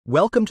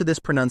Welcome to this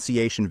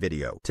pronunciation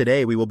video.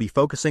 Today we will be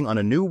focusing on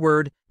a new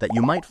word that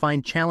you might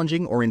find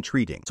challenging or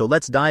intriguing. So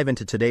let's dive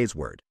into today's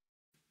word.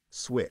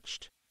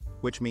 Switched,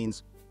 which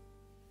means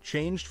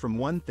changed from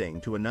one thing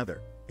to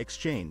another,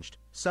 exchanged,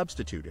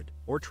 substituted,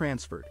 or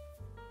transferred.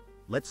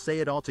 Let's say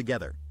it all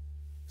together.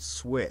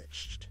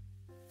 Switched.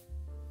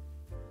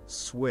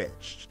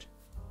 Switched.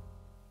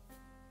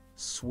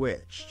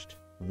 Switched.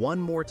 One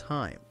more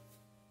time.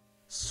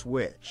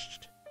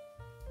 Switched.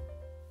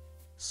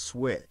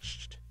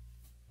 Switched.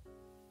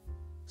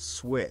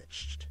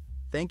 Switched.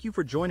 Thank you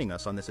for joining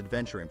us on this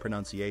adventure in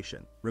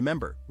pronunciation.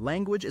 Remember,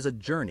 language is a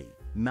journey,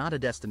 not a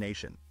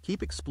destination.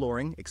 Keep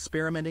exploring,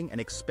 experimenting,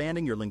 and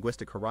expanding your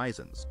linguistic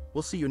horizons.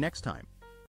 We'll see you next time.